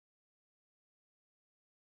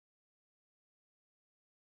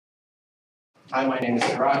Hi, my name is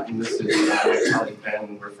Sorat, and this is my colleague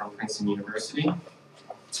Ben. We're from Princeton University.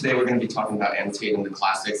 Today we're going to be talking about Annotating the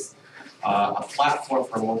Classics, a platform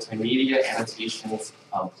for multimedia annotations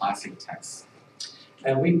of classic texts.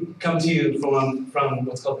 And we come to you from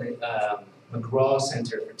what's called the McGraw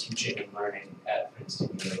Center for Teaching and Learning at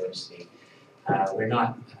Princeton University. We're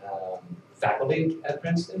not faculty at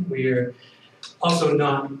Princeton. We're also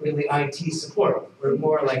not really IT support. We're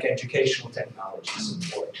more like educational technology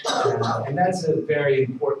support. And that's a very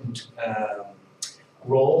important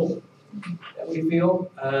role that we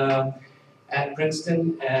feel at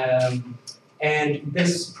Princeton. And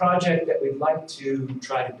this project that we'd like to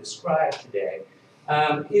try to describe today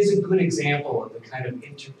is a good example of the kind of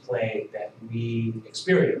interplay that we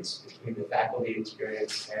experience between the faculty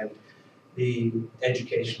experience and the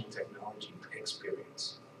educational technology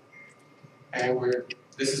experience. And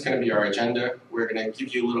this is going to be our agenda. We're going to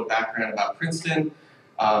give you a little background about Princeton,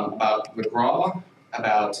 about McGraw,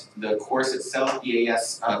 about the course itself,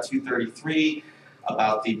 EAS 233,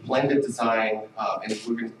 about the blended design, and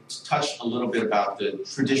we're going to touch a little bit about the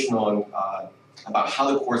traditional, about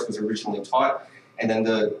how the course was originally taught, and then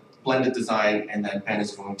the blended design, and then Ben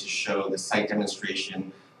is going to show the site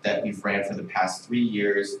demonstration that we've ran for the past 3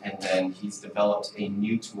 years, and then he's developed a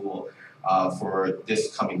new tool for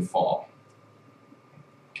this coming fall.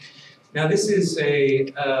 Now this is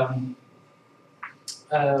a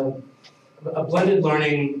blended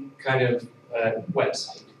learning kind of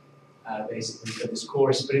website, basically, for this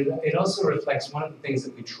course, but it also reflects one of the things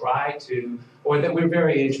that we try to, or that we're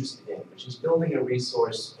very interested in, which is building a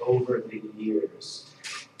resource over the years.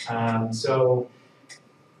 So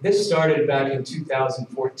this started back in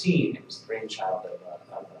 2014. It was the brainchild of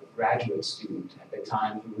a graduate student at the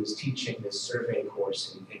time who was teaching this survey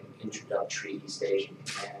course in introductory East Asian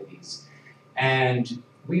humanities. And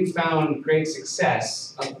we found great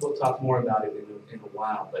success. We'll talk more about it in a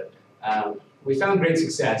while, but we found great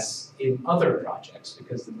success in other projects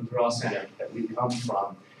because the McGraw Center that we come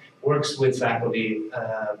from works with faculty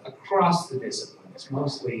across the disciplines,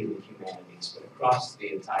 mostly in the humanities, but across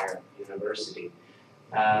the entire university.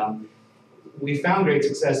 We found great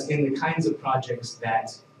success in the kinds of projects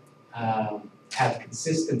that have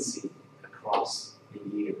consistency across the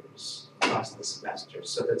years, across the semester,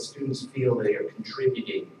 so that students feel they are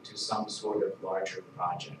contributing to some sort of larger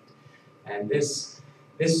project. And this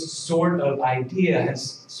sort of idea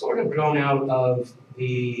has sort of grown out of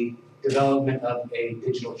the development of a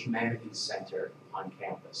digital humanities center on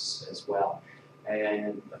campus as well.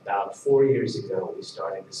 And about 4 years ago, we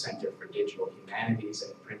started the Center for Digital Humanities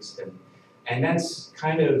at Princeton. And that's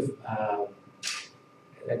kind of,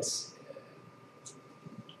 that's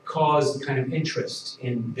caused kind of interest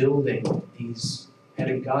in building these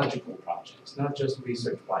pedagogical projects, not just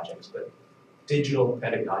research projects, but digital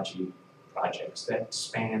pedagogy projects that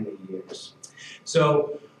span the years.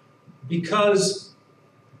 So because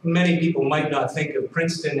many people might not think of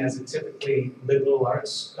Princeton as a typically liberal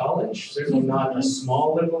arts college, certainly not a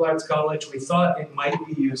small liberal arts college, we thought it might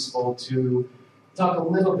be useful to talk a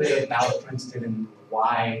little bit about Princeton and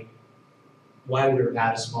why we're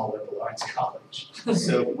at a small liberal arts college.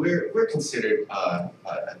 So we're considered a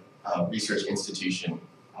research institution,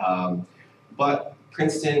 but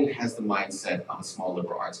Princeton has the mindset of a small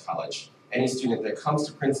liberal arts college. Any student that comes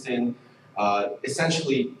to Princeton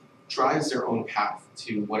essentially drives their own path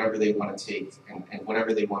to whatever they want to take and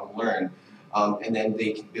whatever they want to learn, and then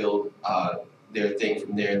they can build their thing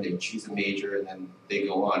from there. They choose a major and then they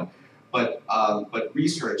go on. But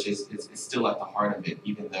research is still at the heart of it,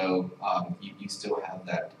 even though you still have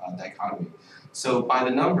that dichotomy. So by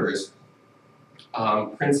the numbers,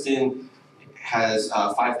 Princeton has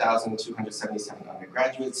 5,277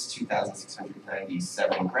 undergraduates,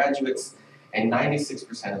 2,697 graduates, and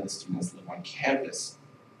 96% of the students live on campus.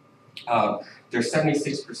 There's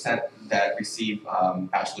 76% that receive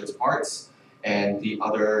Bachelor's of Arts, and the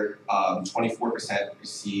other 24%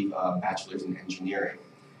 receive Bachelor's in Engineering.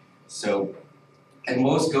 So, and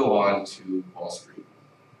most go on to Wall Street.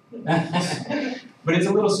 But it's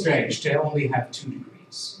a little strange to only have 2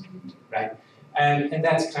 degrees, right? And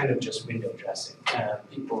that's kind of just window dressing.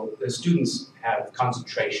 The students have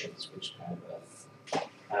concentrations, which kind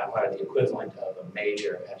of are the equivalent of a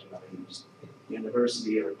major at another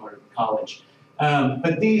university or college.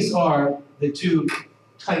 But these are the 2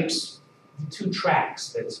 types, the 2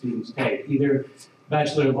 tracks that students take, either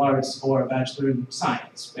Bachelor of Arts or Bachelor of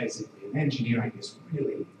Science, basically. And engineering is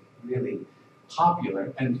really, really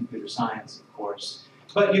popular, and computer science, of course.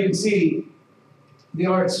 But you can see the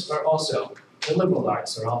arts are also, the liberal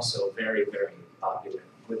arts are also very, very popular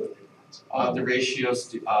with liberal arts. The ratio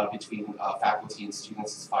between faculty and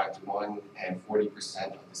students is 5:1, and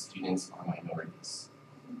 40% of the students are minorities.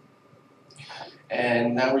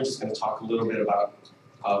 And now we're just going to talk a little bit about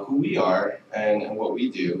who we are and what we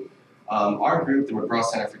do. Our group, the McGraw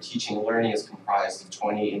Center for Teaching and Learning, is comprised of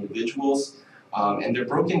 20 individuals, and they're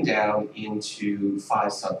broken down into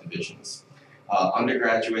 5 subdivisions.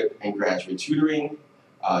 Undergraduate and graduate tutoring,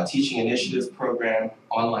 teaching initiatives program,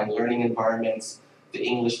 online learning environments, the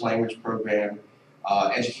English language program,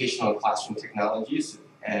 educational and classroom technologies,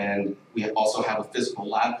 and we also have a physical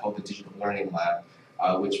lab called the Digital Learning Lab,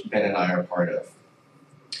 which Ben and I are part of.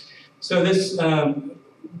 So this,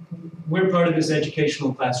 we're part of this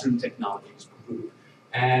educational classroom technologies group,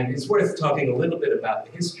 and it's worth talking a little bit about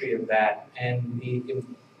the history of that and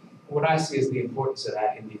what I see as the importance of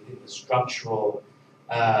that in the structural,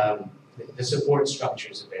 the support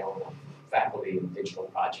structures available for faculty in digital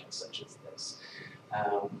projects such as this.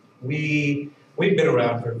 We've been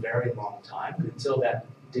around for a very long time. Until that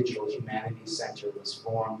Digital Humanities Center was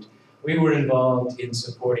formed, we were involved in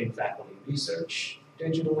supporting faculty research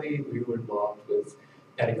digitally. We were involved with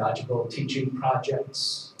pedagogical teaching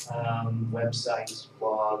projects, websites,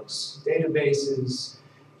 blogs, databases,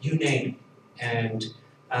 you name it. And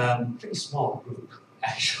pretty small group,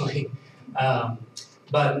 actually.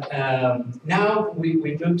 But now we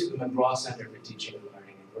moved to the McGraw Center for Teaching and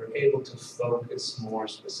Learning, and we're able to focus more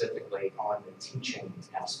specifically on the teaching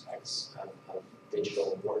aspects of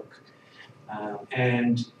digital work.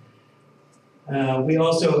 We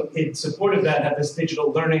also, in support of that, have this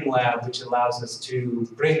digital learning lab, which allows us to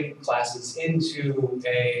bring classes into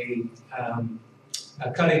a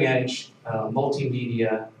cutting-edge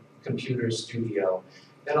multimedia computer studio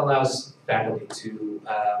that allows faculty to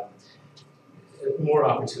more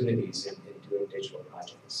opportunities in doing digital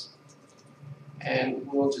projects. And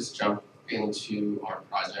we'll just jump into our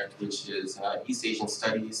project, which is East Asian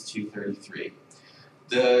Studies 233.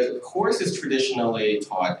 The course is traditionally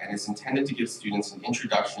taught and is intended to give students an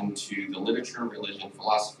introduction to the literature, religion,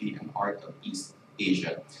 philosophy, and art of East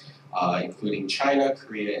Asia, including China,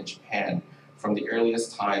 Korea, and Japan, from the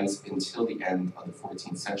earliest times until the end of the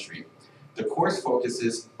 14th century. The course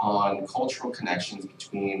focuses on cultural connections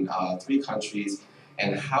between 3 countries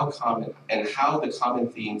and how the common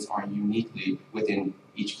themes are uniquely within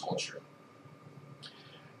each culture.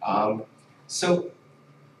 So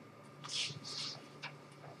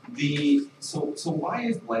why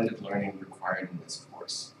is blended learning required in this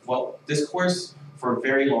course? Well, this course for a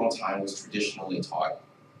very long time was traditionally taught,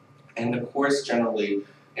 and the course generally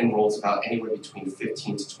enrolls about anywhere between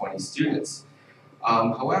 15 to 20 students.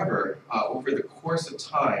 However, over the course of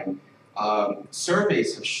time,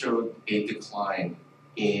 surveys have showed a decline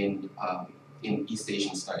in East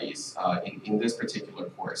Asian studies in this particular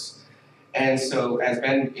course. And so, as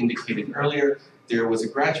Ben indicated earlier, there was a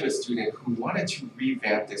graduate student who wanted to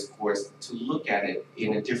revamp this course to look at it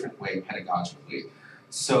in a different way pedagogically.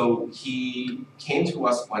 So he came to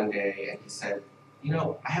us one day and he said, you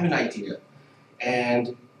know, I have an idea,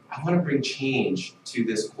 and I want to bring change to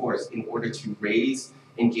this course in order to raise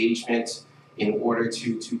engagement, in order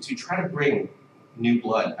to try to bring new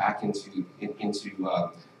blood back into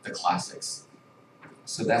the classics.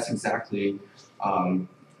 So that's exactly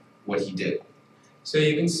what he did. So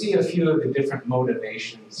you can see a few of the different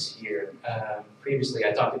motivations here. Previously,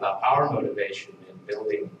 I talked about our motivation in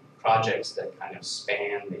building projects that kind of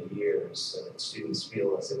span the years so that students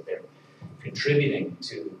feel as if they're contributing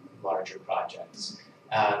to larger projects.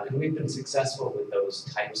 And we've been successful with those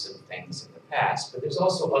types of things in the past, but there's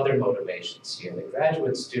also other motivations here. The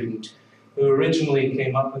graduate student who originally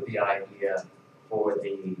came up with the idea for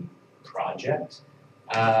the project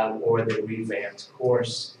or the revamped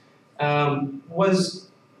course was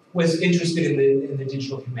interested in the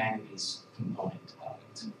digital humanities component of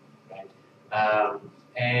it, right?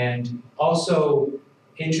 And also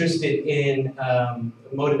interested in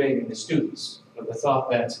motivating the students with the thought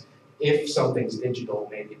that if something's digital,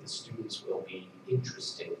 maybe the students will be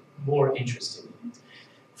more interested in it.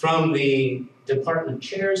 From the department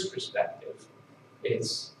chair's perspective,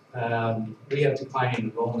 it's we have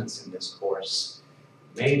declining enrollments in this course.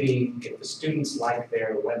 Maybe if the students like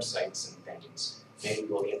their websites and things, maybe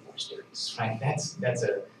we'll get more students, right? That's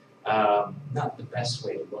not the best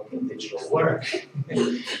way to look at digital work,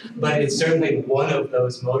 but it's certainly one of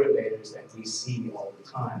those motivators that we see all the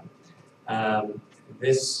time.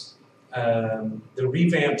 The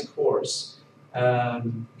revamped course,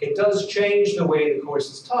 it does change the way the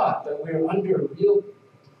course is taught, but we're under real,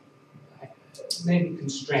 maybe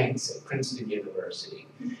constraints at Princeton University.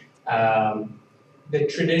 The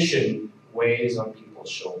tradition weighs on people's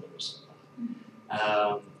shoulders.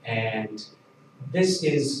 And this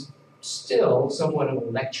is still somewhat of a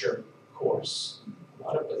lecture course. A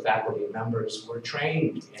lot of the faculty members were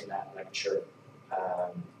trained in that lecture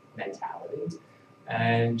mentality,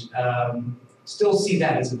 and still see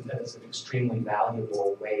that as an extremely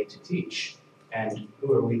valuable way to teach. And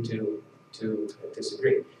who are we to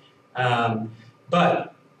disagree?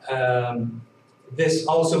 But this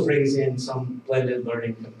also brings in some blended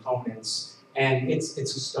learning components, and it's a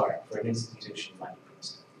start for an institution like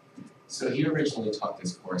Princeton. So he originally taught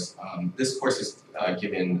this course. This course is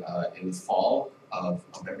given in the fall of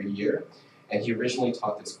every year, and he originally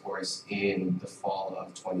taught this course in the fall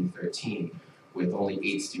of 2013 with only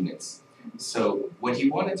 8 students. So what he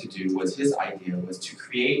wanted to do was, his idea was to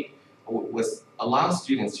allow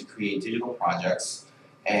students to create digital projects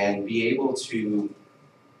and be able to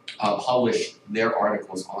publish their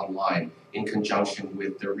articles online in conjunction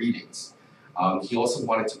with their readings. He also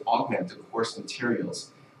wanted to augment the course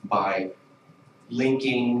materials by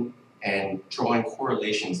linking and drawing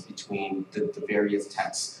correlations between the various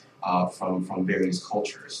texts from various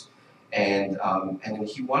cultures. And then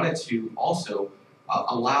he wanted to also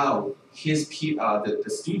allow the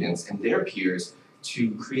students and their peers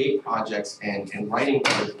to create projects and writing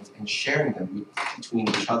articles and sharing them between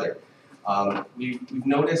each other. We've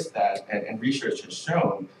noticed that, and research has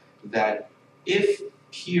shown, that if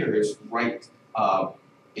peers write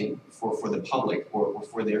for the public or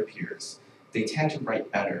for their peers, they tend to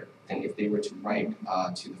write better than if they were to write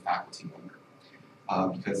to the faculty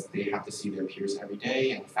member. Because they have to see their peers every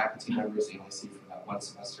day, and the faculty members they only see for that one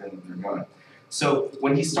semester and then they're gone. So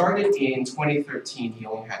when he started in 2013, he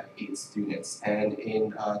only had 8 students, and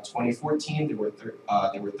in 2014 there were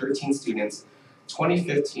 13 students.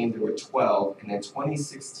 2015 there were 12, and then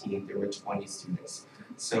 2016 there were 20 students.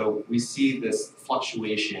 So we see this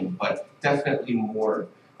fluctuation, but definitely more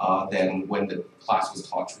than when the class was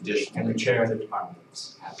taught traditionally. And the chair of the department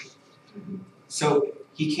was happy. So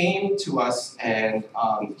he came to us, and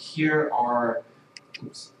here are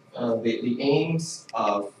the aims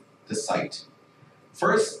of the site.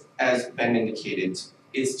 First, as Ben indicated,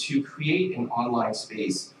 is to create an online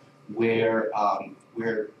space where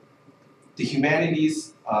the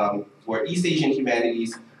humanities, where East Asian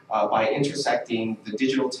humanities, by intersecting the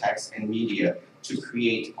digital text and media, to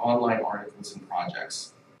create online articles and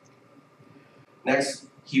projects. Next,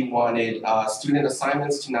 he wanted student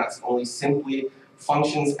assignments to not only simply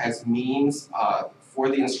functions as means for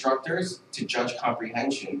the instructors to judge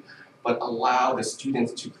comprehension, but allow the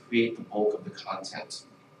students to create the bulk of the content.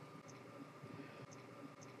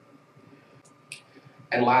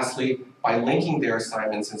 And lastly, by linking their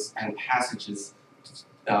assignments and passages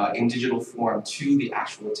in digital form to the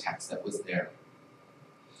actual text that was there.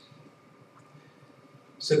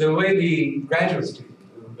 So the way the graduate student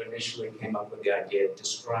who initially came up with the idea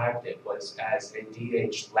described it was as a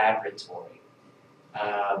DH laboratory,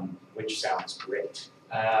 which sounds great.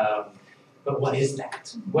 But what is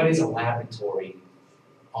that? What is a laboratory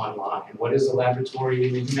online? What is a laboratory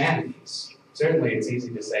in the humanities? Certainly it's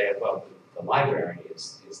easy to say, well, the library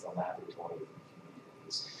is the laboratory in the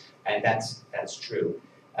humanities, and that's true.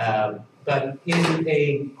 But in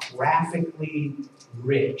a graphically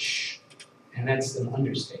rich, and that's an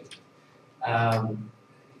understatement,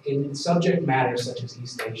 in subject matter such as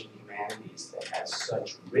East Asian humanities that has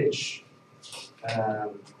such rich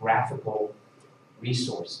graphical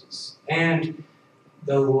resources, and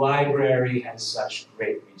the library has such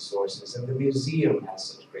great resources, and the museum has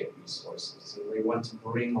such great resources, and we want to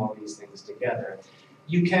bring all these things together,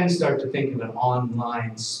 you can start to think of an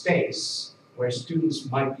online space where students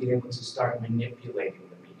might be able to start manipulating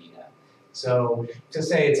the media. So to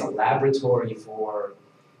say it's a laboratory for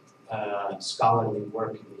scholarly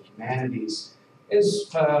work in the humanities is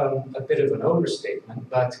a bit of an overstatement,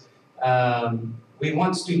 but we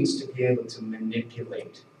want students to be able to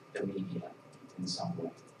manipulate the media in some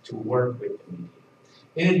way, to work with the media.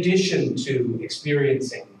 In addition to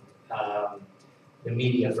experiencing the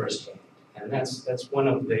media firsthand. And that's one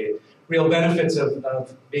of the real benefits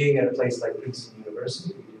of being at a place like Princeton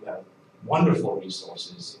University. We do have wonderful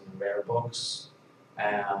resources in the rare books,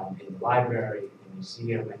 in the library, in the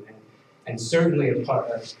museum, and certainly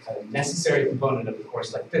a necessary component of a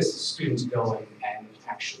course like this is students going and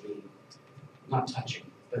actually not touching,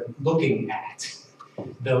 but looking at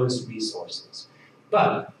those resources.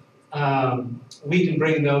 But we can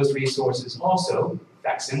bring those resources also,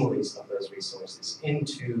 facsimiles of those resources,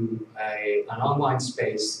 into an online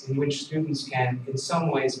space in which students can, in some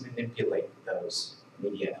ways, manipulate those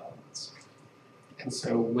media elements. And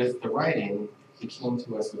so with the writing, he came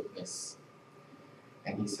to us with this.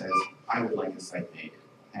 And he says, I would like a site made.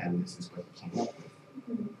 And this is what he came up with.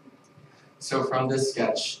 So from this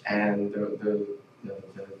sketch and the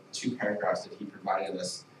 2 paragraphs that he provided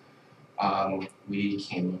us, we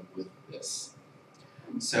came up with this.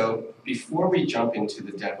 So before we jump into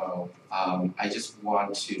the demo, I just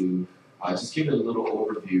want to just give a little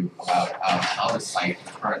overview about how the site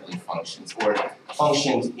currently functions, or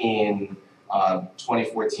functioned in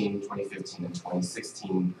 2014, 2015, and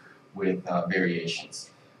 2016 with variations.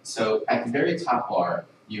 So at the very top bar,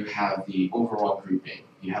 you have the overall grouping.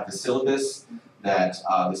 You have the syllabus that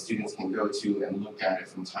the students can go to and look at it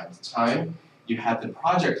from time to time. You have the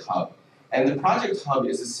project hub. And the project hub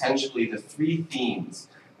is essentially the 3 themes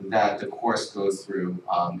that the course goes through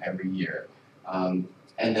every year. And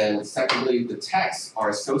then secondly, the texts are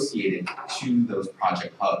associated to those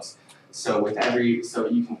project hubs. So so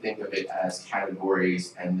you can think of it as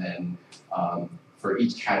categories, and then for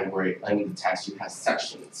each category under the text you have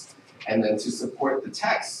sections. And then to support the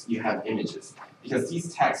text, you have images. Because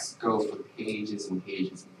these texts go for pages and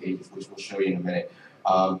pages and pages, which we'll show you in a minute.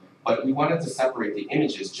 But we wanted to separate the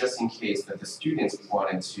images just in case that the students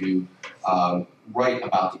wanted to write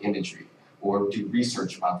about the imagery or do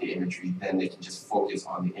research about the imagery, then they can just focus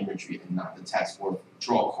on the imagery and not the text, or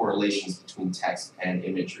draw correlations between text and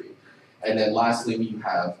imagery. And then lastly, you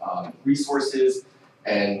have resources,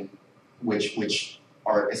 and which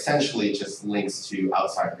are essentially just links to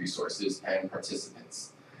outside resources and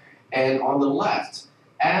participants. And on the left,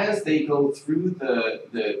 as they go through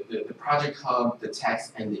the project hub, the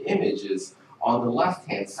text, and the images, on the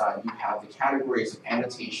left-hand side, you have the categories of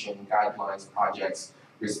annotation, guidelines, projects,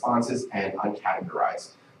 responses, and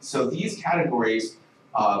uncategorized. So these categories,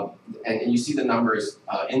 and you see the numbers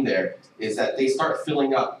in there, is that they start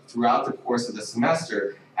filling up throughout the course of the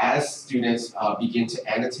semester as students begin to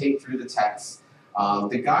annotate through the text.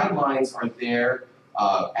 The guidelines are there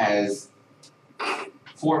as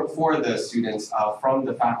for the students from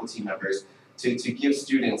the faculty members to give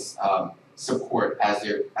students support as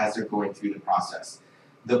they're going through the process.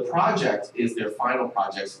 The project is their final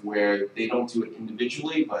projects, where they don't do it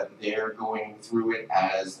individually, but they're going through it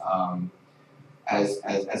as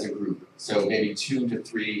a group. So maybe 2 to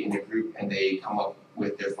 3 in a group, and they come up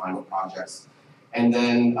with their final projects. And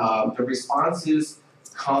then the responses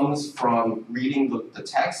comes from reading the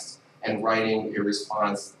text and writing a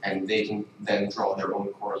response, and they can then draw their own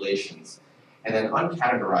correlations. And then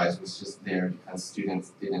uncategorized was just there because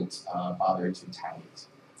students didn't bother to tag it.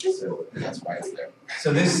 So that's why it's there.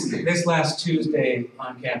 So this last Tuesday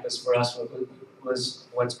on campus for us was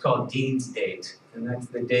what's called Dean's Date, and that's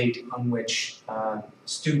the date on which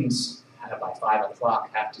students by 5 o'clock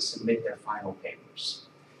have to submit their final papers,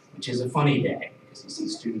 which is a funny day because you see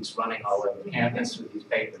students running all over campus with these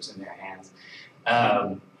papers in their hands.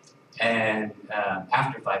 And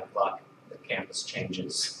after 5 o'clock, the campus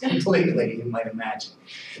changes completely, you might imagine.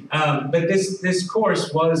 But this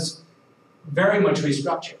course was very much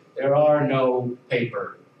restructured. There are no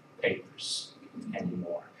papers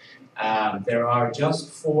anymore. There are just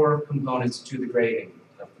 4 components to the grading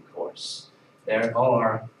of the course. There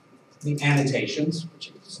are the annotations,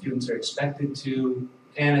 which students are expected to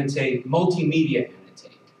annotate, multimedia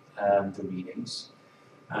annotate the readings.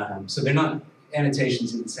 So they're not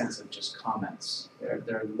annotations in the sense of just comments.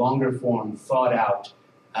 They're longer form, thought out,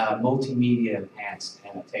 multimedia enhanced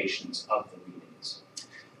annotations of the readings.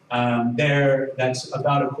 That's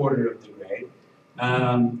about a quarter of the grade.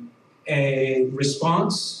 A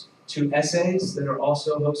response to essays that are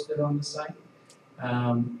also hosted on the site,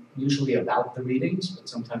 usually about the readings, but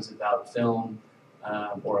sometimes about film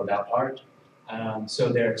or about art. So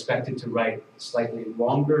they're expected to write slightly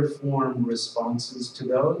longer form responses to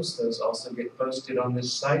those. Those also get posted on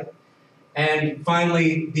this site. And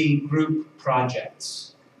finally, the group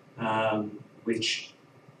projects, which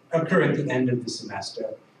occur at the end of the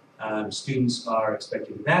semester. Students are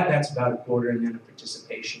expected to that's about a quarter, and then a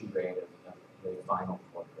participation grade of the final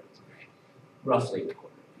quarter of the grade, roughly a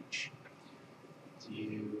quarter each. Do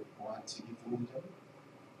you want to give them a demo?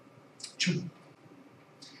 Sure.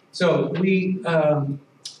 So we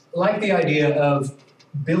like the idea of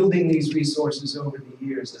building these resources over the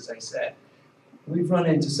years, as I said. We've run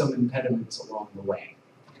into some impediments along the way,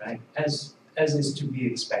 right? As is to be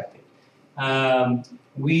expected.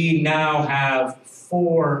 We now have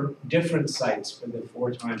 4 different sites for the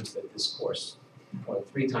 4 times that this course, or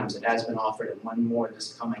 3 times it has been offered, and 1 more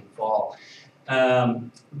this coming fall.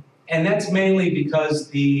 And that's mainly because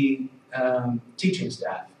the teaching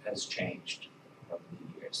staff has changed over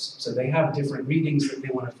the years. So they have different readings that they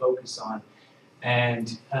want to focus on,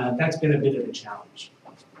 and that's been a bit of a challenge.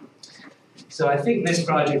 So I think this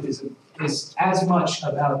project is as much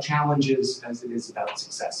about challenges as it is about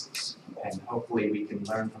successes. and hopefully we can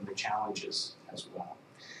learn from the challenges as well.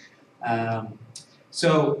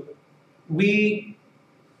 So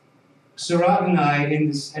Sorat and I, in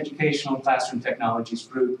this educational classroom technologies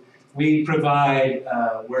group, we provide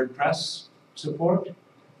WordPress support.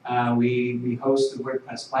 We host the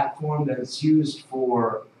WordPress platform that is used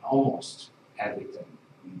for almost everything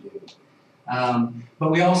we do.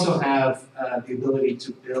 But we also have the ability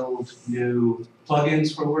to build new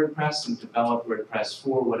plugins for WordPress and develop WordPress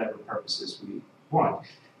for whatever purposes we want.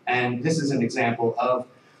 And this is an example of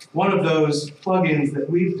one of those plugins that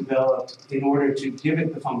we've developed in order to give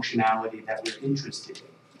it the functionality that we're interested in.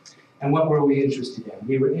 And what were we interested in?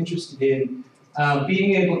 We were interested in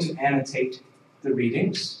being able to annotate the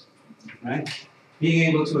readings, right? Being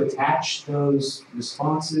able to attach those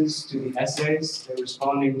responses to the essays they're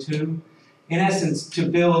responding to. In essence, to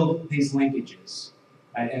build these linkages,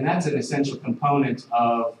 right? And that's an essential component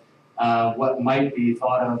of what might be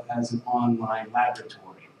thought of as an online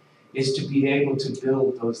laboratory, is to be able to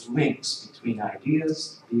build those links between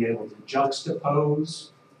ideas, be able to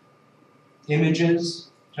juxtapose images,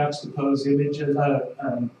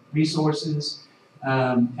 resources,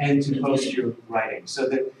 and to post your writing. So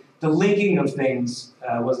that the linking of things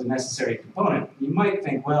was a necessary component. You might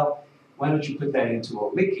think, well, why don't you put that into a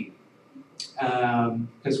wiki?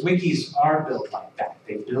 Because wikis are built like that.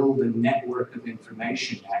 They build a network of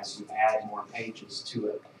information as you add more pages to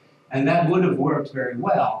it. And that would have worked very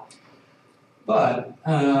well. But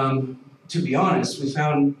to be honest, we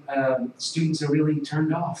found students are really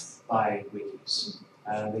turned off by wikis.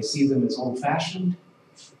 They see them as old-fashioned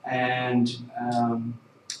and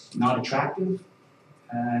not attractive.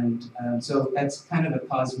 And so that's kind of a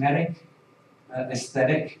cosmetic,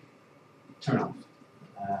 aesthetic turnoff.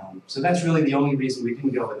 So that's really the only reason we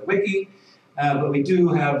didn't go with a wiki, but we do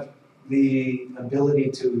have the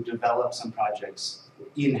ability to develop some projects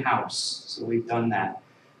in-house, so we've done that.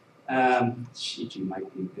 Shiji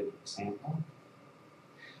might be a good example.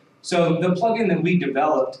 So the plugin that we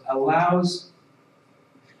developed allows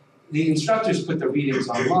the instructors put the readings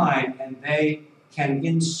online, and they can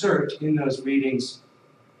insert in those readings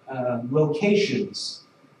locations,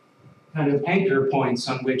 kind of anchor points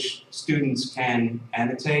on which students can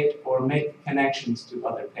annotate or make connections to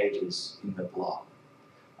other pages in the blog.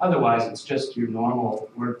 Otherwise, it's just your normal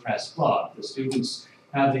WordPress blog. The students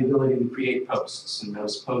have the ability to create posts, and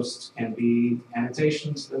those posts can be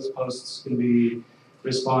annotations, those posts can be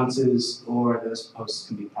responses, or those posts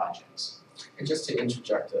can be projects. And just to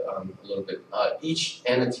interject a little bit, each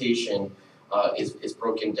annotation is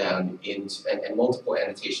broken down into, and multiple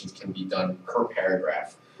annotations can be done per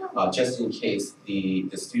paragraph. Just in case the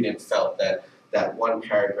student felt that one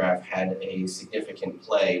paragraph had a significant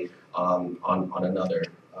play on another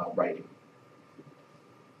writing.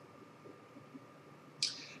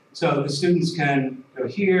 So the students can go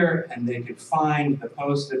here and they could find the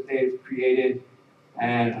post that they've created,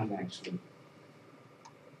 and I'm actually,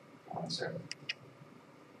 sorry,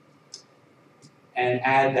 and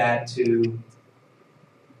add that to.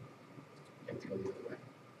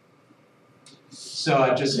 So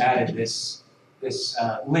I just added this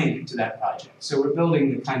link to that project. So we're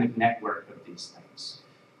building the kind of network of these things.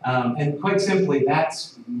 And quite simply,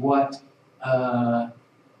 that's what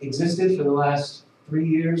existed for the last 3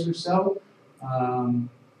 years or so.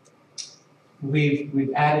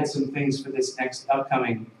 We've added some things for this next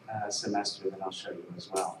upcoming semester that I'll show you as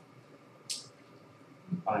well.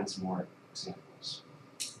 Find some more examples.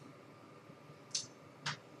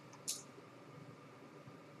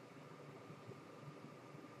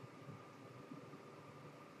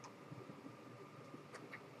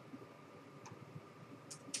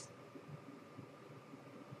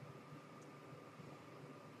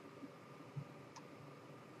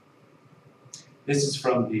 This is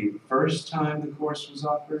from the first time the course was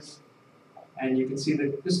offered, and you can see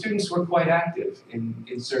that the students were quite active in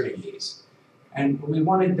inserting these. And we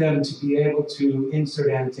wanted them to be able to insert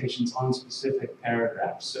annotations on specific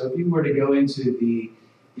paragraphs. So if you were to go into the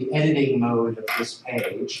editing mode of this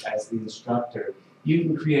page as the instructor, you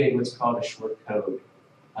can create what's called a short code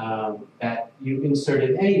that you insert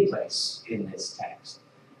at any place in this text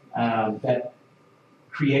that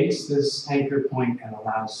creates this anchor point and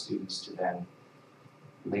allows students to then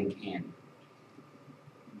link in.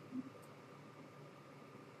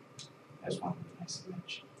 There's one really nice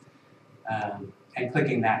image. And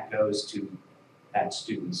clicking that goes to that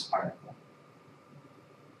student's article.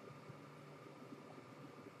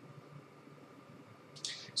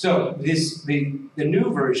 So the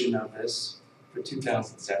new version of this for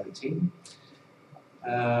 2017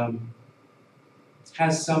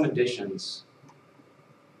 has some additions.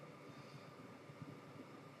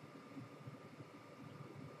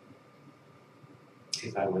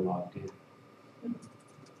 if I were logged in.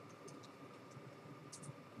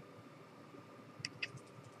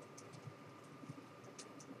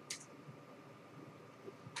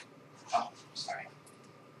 Oh, sorry.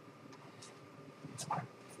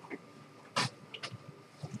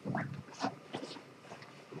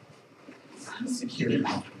 Security.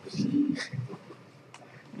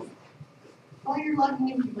 While you're logging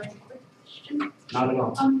in, you might quick question. Not at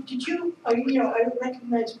all. Did you, I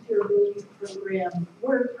recognize with your ability to program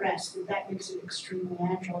WordPress that makes it extremely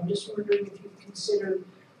agile. I'm just wondering if you've considered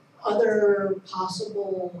other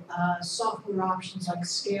possible software options like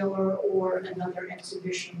Scalar or another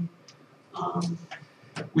exhibition.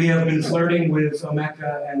 We have been flirting with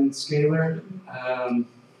Omeka and Scalar.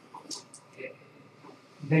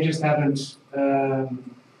 They just haven't,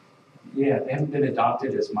 they haven't been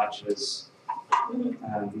adopted as much as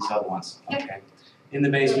these other ones. Okay. In the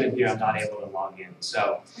basement here, I'm not able to log in.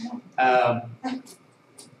 So,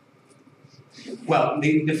 well,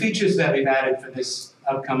 the features that we've added for this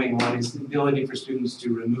upcoming one is the ability for students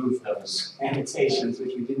to remove those annotations,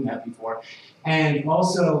 which we didn't have before. And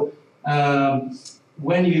also,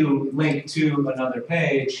 when you link to another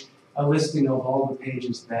page, a listing of all the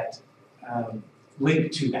pages that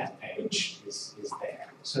link to that page is there.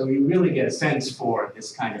 So you really get a sense for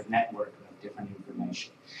this kind of network of different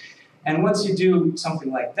information. And once you do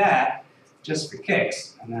something like that, just for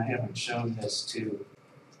kicks, and I haven't shown this to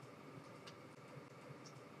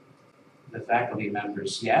the faculty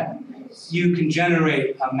members yet, you can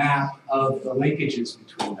generate a map of the linkages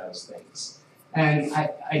between those things. And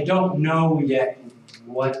I don't know yet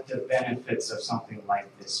what the benefits of something like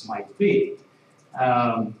this might be,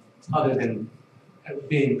 other than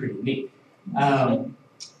being pretty neat.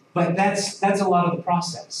 But that's a lot of the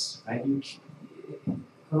process, right?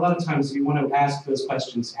 A lot of times you want to ask those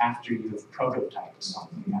questions after you've prototyped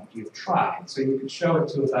something, after you've tried. So you can show it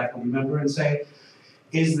to a faculty member and say,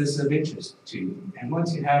 is this of interest to you? And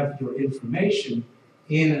once you have your information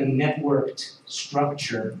in a networked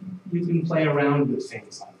structure, you can play around with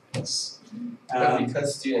things like this. But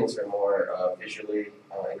because students are more visually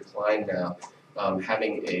inclined now,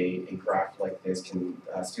 having a graph like this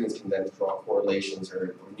students can then draw correlations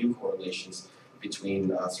or new correlations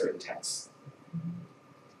between certain texts.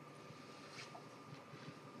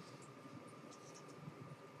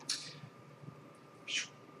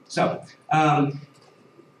 So,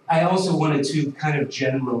 I also wanted to kind of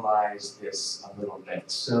generalize this a little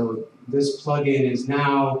bit. So this plugin is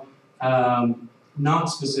now not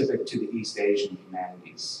specific to the East Asian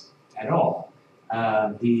humanities at all.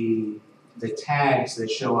 The tags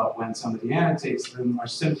that show up when somebody annotates them are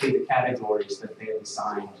simply the categories that they have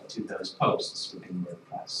assigned to those posts within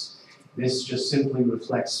WordPress. This just simply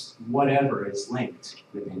reflects whatever is linked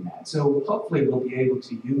within that. So hopefully we'll be able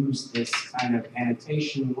to use this kind of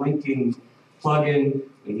annotation linking plugin,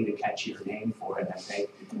 we need a catchier name for it, I think,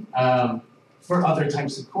 for other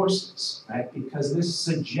types of courses, right? Because this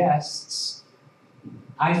suggests,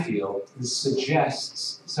 I feel, this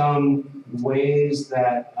suggests some ways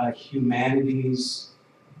that a humanities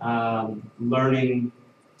learning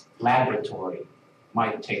laboratory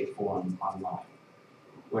might take form online,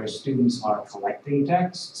 where students are collecting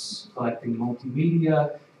texts, collecting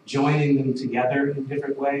multimedia, joining them together in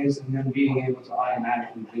different ways, and then being able to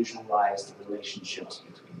automatically visualize the relationships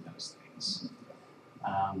between those things.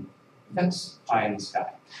 That's pie in the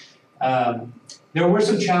sky. There were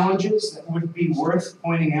some challenges that would be worth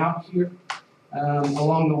pointing out here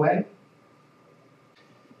along the way.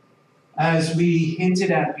 As we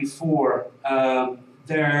hinted at before,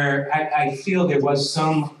 I feel there was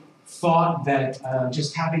some thought that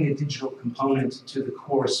just having a digital component to the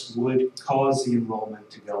course would cause the enrollment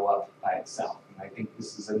to go up by itself. And I think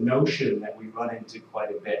this is a notion that we run into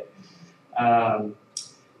quite a bit,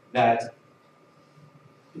 that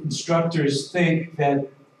instructors think that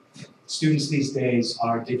students these days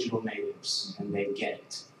are digital natives and they get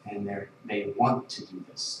it and they want to do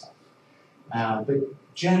this stuff. But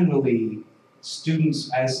generally, students,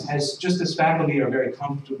 just as faculty are very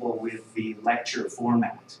comfortable with the lecture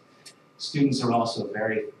format, students are also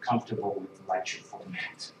very comfortable with the lecture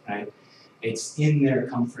format, right? It's in their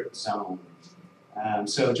comfort zone.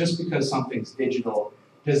 So just because something's digital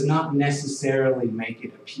does not necessarily make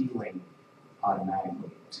it appealing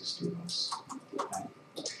automatically to students. Right?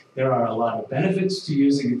 There are a lot of benefits to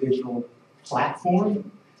using a digital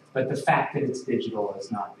platform, but the fact that it's digital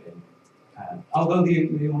has not been, although the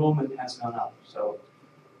enrollment has gone up, so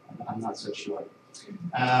I'm not so sure.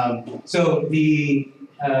 So the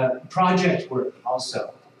project work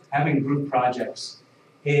also, having group projects,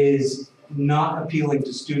 is not appealing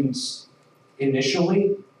to students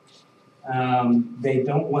initially, They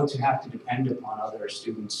don't want to have to depend upon other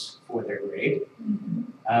students for their grade.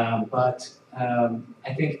 But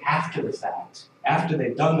I think after the fact, after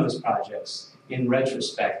they've done those projects, in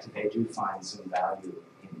retrospect, they do find some value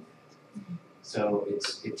in that. So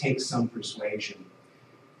it takes some persuasion.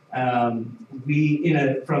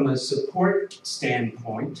 From a support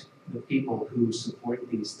standpoint, the people who support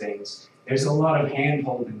these things, there's a lot of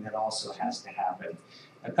hand-holding that also has to happen.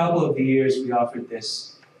 A couple of the years we offered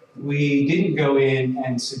this, we didn't go in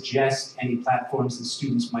and suggest any platforms that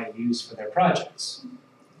students might use for their projects.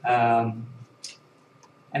 And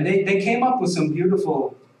they came up with some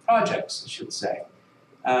beautiful projects, I should say.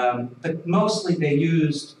 But mostly they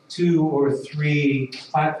used 2 or 3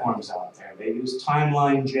 platforms out there. They used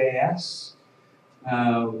Timeline.js,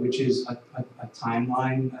 which is a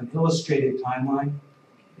timeline, an illustrated timeline.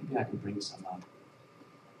 Maybe I can bring some up.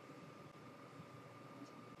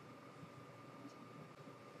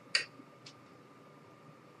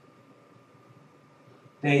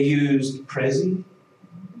 They used Prezi,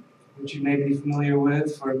 which you may be familiar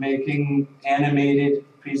with, for making animated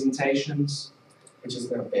presentations. Which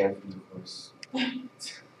is now banned from the course.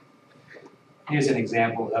 Here's an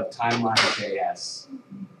example of Timeline.js.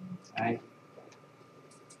 Right?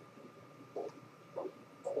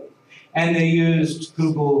 And they used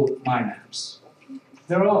Google My Maps.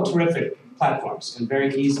 They're all terrific platforms and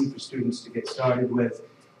very easy for students to get started with.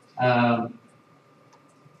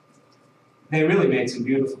 They really made some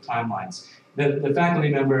beautiful timelines. The faculty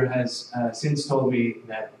member has since told me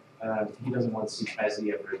that he doesn't want to see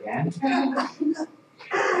Prezi ever again.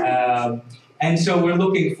 And so we're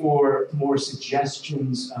looking for more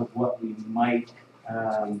suggestions of what we might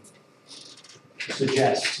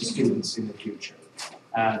suggest to students in the future.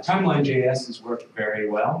 Timeline.js has worked very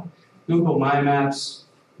well. Google My Maps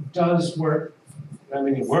does work, I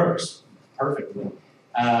mean, it works perfectly.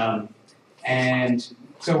 And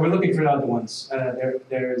so we're looking for other ones.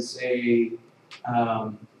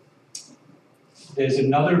 There's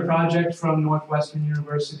another project from Northwestern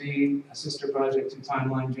University, a sister project to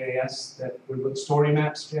Timeline.js that would look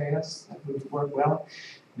StoryMaps.js that would work well.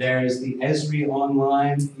 There's the Esri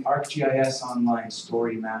Online, the ArcGIS Online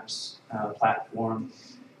Story Maps platform,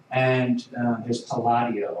 and there's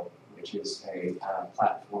Palladio, which is a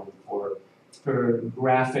platform for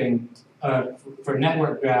graphing, for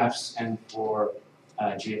network graphs and for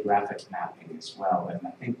geographic mapping as well, and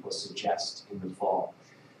I think we'll suggest in the fall.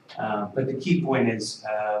 But the key point is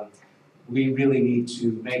we really need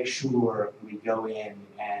to make sure we go in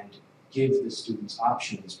and give the students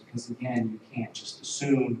options, because again, you can't just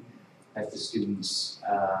assume that the students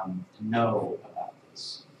know about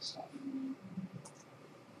this stuff.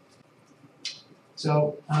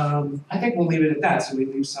 So I think we'll leave it at that, so we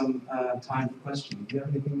leave some time for questions. Do you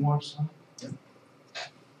have anything more, Sorat? Yeah.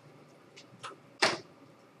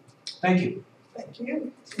 Thank you. Thank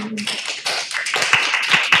you.